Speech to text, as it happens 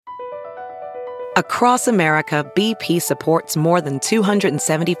Across America, BP supports more than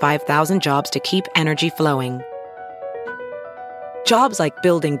 275,000 jobs to keep energy flowing. Jobs like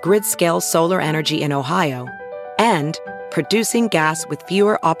building grid-scale solar energy in Ohio and producing gas with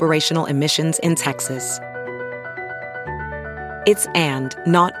fewer operational emissions in Texas. It's and,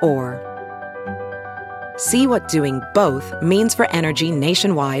 not or. See what doing both means for energy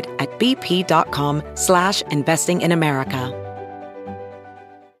nationwide at bp.com/investing in America.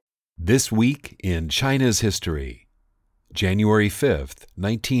 This week in China's history, January 5th,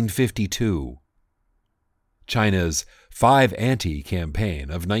 1952. China's Five Ante campaign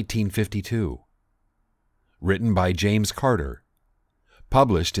of 1952. Written by James Carter.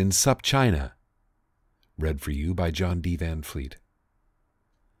 Published in SupChina. Read for you by John D. Van Fleet.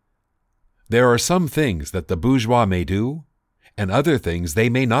 There are some things that the bourgeois may do, and other things they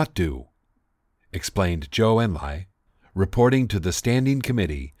may not do, explained Zhou Enlai, reporting to the Standing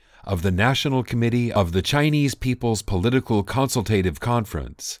Committee of the National Committee of the Chinese People's Political Consultative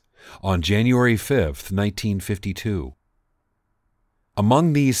Conference on January 5, 1952.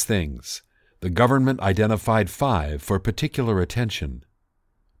 Among these things, the government identified 5 for particular attention: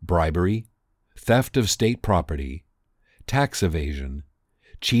 bribery, theft of state property, tax evasion,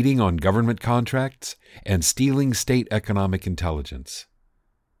 cheating on government contracts, and stealing state economic intelligence.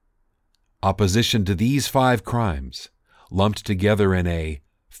 Opposition to these 5 crimes, lumped together in a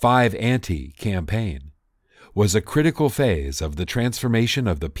Five Ante campaign, was a critical phase of the transformation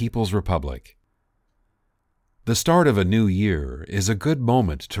of the People's Republic. The start of a new year is a good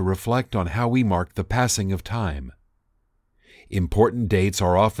moment to reflect on how we mark the passing of time. Important dates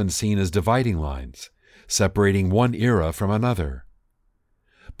are often seen as dividing lines, separating one era from another.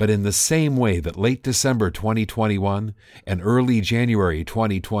 But in the same way that late December 2021 and early January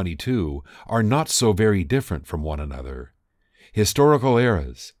 2022 are not so very different from one another, historical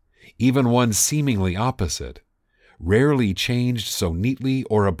eras, even ones seemingly opposite, rarely changed so neatly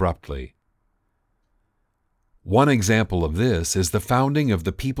or abruptly. One example of this is the founding of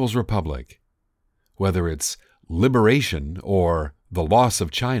the People's Republic. Whether it's liberation or the loss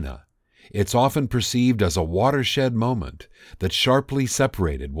of China, it's often perceived as a watershed moment that sharply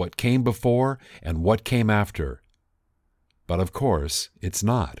separated what came before and what came after. But of course, it's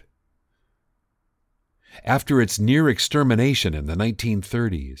not. After its near extermination in the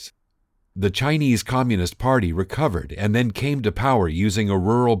 1930s, the Chinese Communist Party recovered and then came to power using a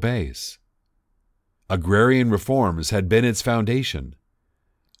rural base. Agrarian reforms had been its foundation,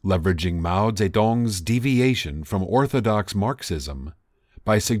 leveraging Mao Zedong's deviation from orthodox Marxism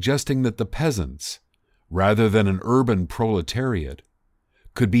by suggesting that the peasants, rather than an urban proletariat,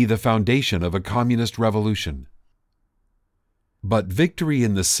 could be the foundation of a communist revolution. But victory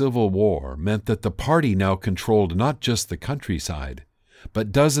in the Civil War meant that the party now controlled not just the countryside,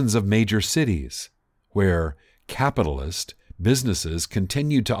 but dozens of major cities, where capitalist businesses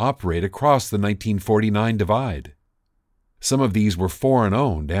continued to operate across the 1949 divide. Some of these were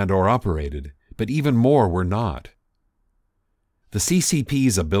foreign-owned and/or operated, but even more were not. The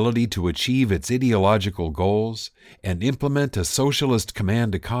CCP's ability to achieve its ideological goals and implement a socialist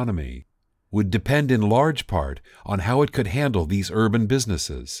command economy would depend in large part on how it could handle these urban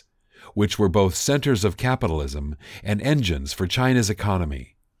businesses, which were both centers of capitalism and engines for China's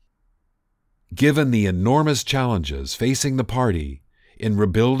economy. Given the enormous challenges facing the party in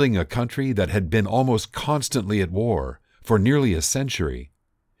rebuilding a country that had been almost constantly at war for nearly a century,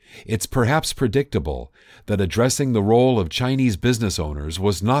 it's perhaps predictable that addressing the role of Chinese business owners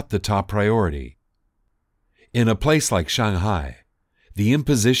was not the top priority. In a place like Shanghai, the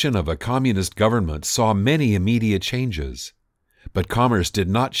imposition of a communist government saw many immediate changes, but commerce did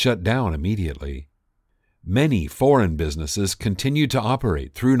not shut down immediately. Many foreign businesses continued to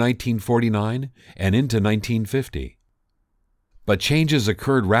operate through 1949 and into 1950. But changes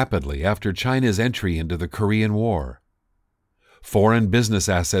occurred rapidly after China's entry into the Korean War. Foreign business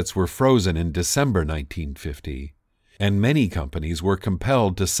assets were frozen in December 1950, and many companies were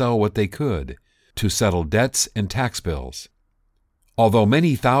compelled to sell what they could to settle debts and tax bills. Although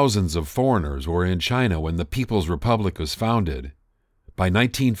many thousands of foreigners were in China when the People's Republic was founded, by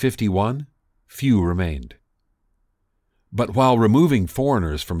 1951, few remained. But while removing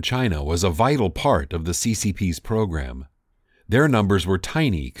foreigners from China was a vital part of the CCP's program, their numbers were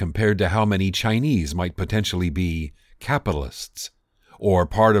tiny compared to how many Chinese might potentially be capitalists or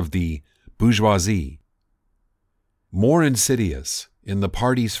part of the bourgeoisie. More insidious in the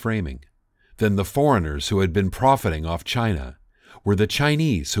party's framing than the foreigners who had been profiting off China were the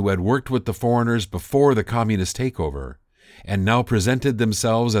Chinese who had worked with the foreigners before the communist takeover and now presented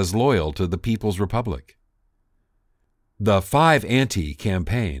themselves as loyal to the People's Republic. The Five Ante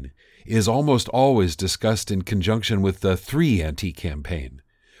campaign is almost always discussed in conjunction with the 3 anti-campaign,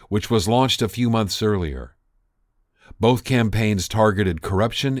 which was launched a few months earlier. Both campaigns targeted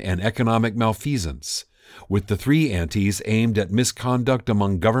corruption and economic malfeasance, with the 3 antis aimed at misconduct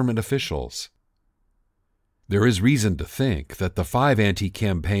among government officials. There is reason to think that the 5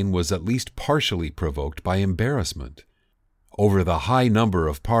 anti-campaign was at least partially provoked by embarrassment over the high number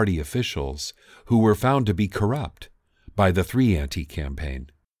of party officials who were found to be corrupt by the 3 anti-campaign.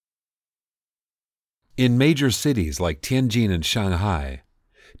 In major cities like Tianjin and Shanghai,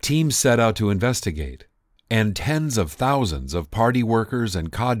 teams set out to investigate, and tens of thousands of party workers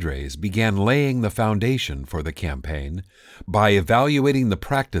and cadres began laying the foundation for the campaign by evaluating the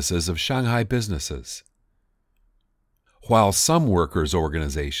practices of Shanghai businesses. While some workers'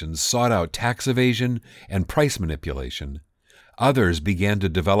 organizations sought out tax evasion and price manipulation, others began to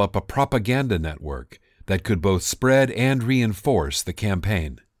develop a propaganda network that could both spread and reinforce the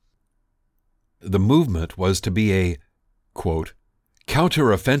campaign. The movement was to be a, quote,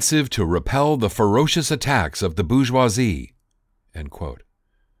 counter-offensive to repel the ferocious attacks of the bourgeoisie, end quote,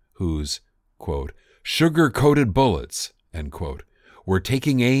 whose, quote, sugar-coated bullets, end quote, were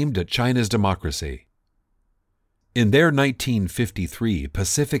taking aim at China's democracy. In their 1953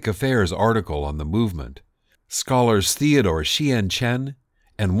 Pacific Affairs article on the movement, scholars Theodore Xian Chen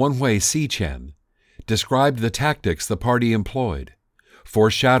and Wenhui Xichen described the tactics the party employed,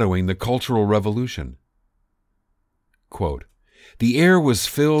 foreshadowing the Cultural Revolution. Quote, the air was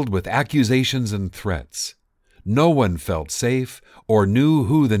filled with accusations and threats. No one felt safe or knew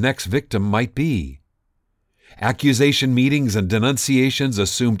who the next victim might be. Accusation meetings and denunciations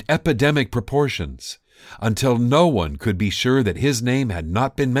assumed epidemic proportions, until no one could be sure that his name had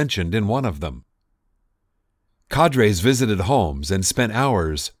not been mentioned in one of them. Cadres visited homes and spent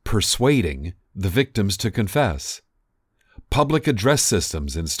hours persuading the victims to confess. Public address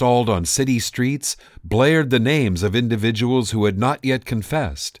systems installed on city streets blared the names of individuals who had not yet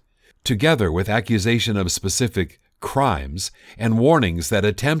confessed, together with accusation of specific crimes and warnings that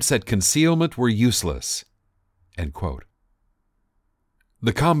attempts at concealment were useless. End quote.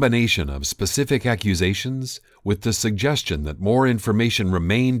 The combination of specific accusations with the suggestion that more information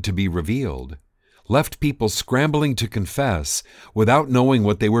remained to be revealed left people scrambling to confess without knowing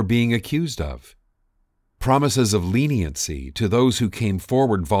what they were being accused of. Promises of leniency to those who came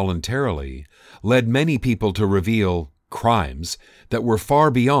forward voluntarily led many people to reveal crimes that were far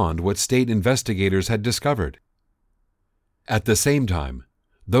beyond what state investigators had discovered. At the same time,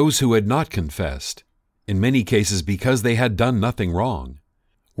 those who had not confessed, in many cases because they had done nothing wrong,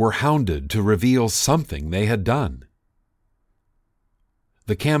 were hounded to reveal something they had done.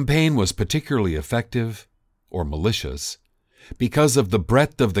 The campaign was particularly effective, or malicious, because of the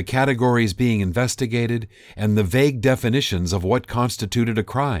breadth of the categories being investigated and the vague definitions of what constituted a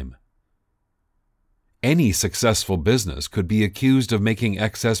crime. Any successful business could be accused of making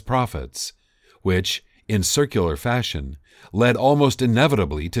excess profits, which, in circular fashion, led almost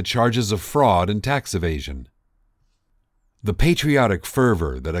inevitably to charges of fraud and tax evasion. The patriotic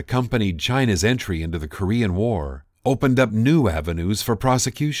fervor that accompanied China's entry into the Korean War opened up new avenues for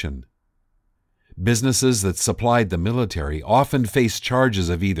prosecution. Businesses that supplied the military often faced charges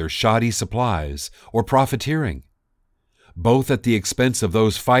of either shoddy supplies or profiteering, both at the expense of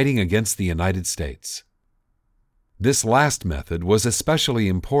those fighting against the United States. This last method was especially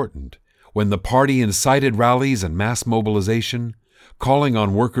important when the party incited rallies and mass mobilization, calling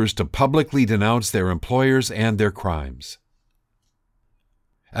on workers to publicly denounce their employers and their crimes.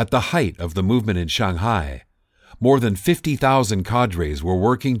 At the height of the movement in Shanghai, more than 50,000 cadres were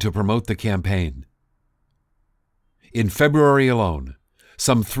working to promote the campaign. In February alone,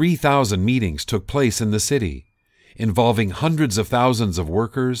 some 3,000 meetings took place in the city, involving hundreds of thousands of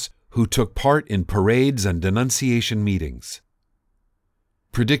workers who took part in parades and denunciation meetings.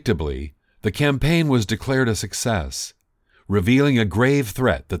 Predictably, the campaign was declared a success, revealing a grave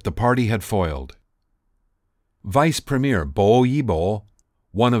threat that the party had foiled. Vice Premier Bo Yibo,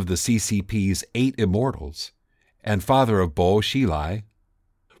 one of the CCP's 8 immortals, and father of Bo Xilai,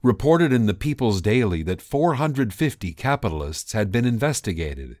 reported in the People's Daily that 450 capitalists had been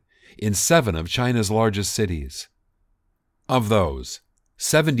investigated in 7 of China's largest cities. Of those,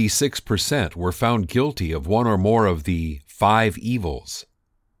 76% were found guilty of one or more of the 5 evils.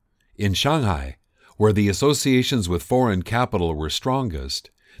 In Shanghai, where the associations with foreign capital were strongest,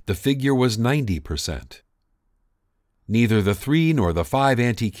 the figure was 90%. Neither the 3 nor the 5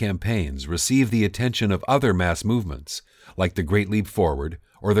 anti-campaigns received the attention of other mass movements, like the Great Leap Forward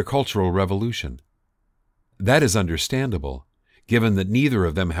or the Cultural Revolution. That is understandable, given that neither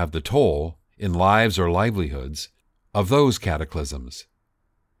of them have the toll, in lives or livelihoods, of those cataclysms.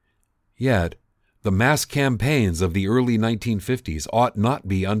 Yet, the mass campaigns of the early 1950s ought not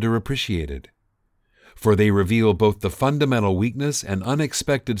be underappreciated, for they reveal both the fundamental weakness and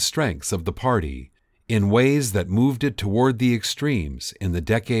unexpected strengths of the party in ways that moved it toward the extremes in the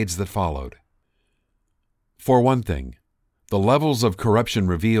decades that followed. For one thing, the levels of corruption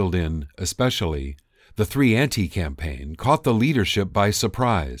revealed in, especially, the 3 campaign caught the leadership by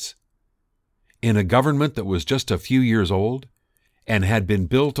surprise. In a government that was just a few years old and had been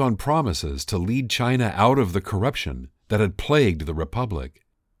built on promises to lead China out of the corruption that had plagued the Republic,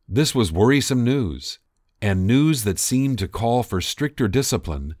 this was worrisome news, and news that seemed to call for stricter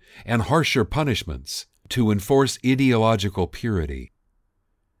discipline and harsher punishments to enforce ideological purity.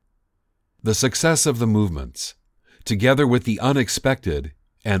 The success of the movements, together with the unexpected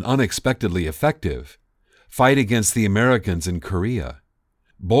and unexpectedly effective fight against the Americans in Korea,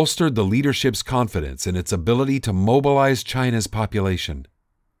 bolstered the leadership's confidence in its ability to mobilize China's population.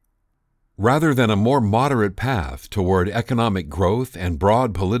 Rather than a more moderate path toward economic growth and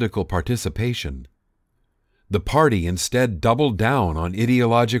broad political participation, the party instead doubled down on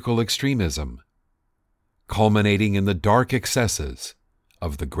ideological extremism, culminating in the dark excesses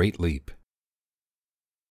of the Great Leap.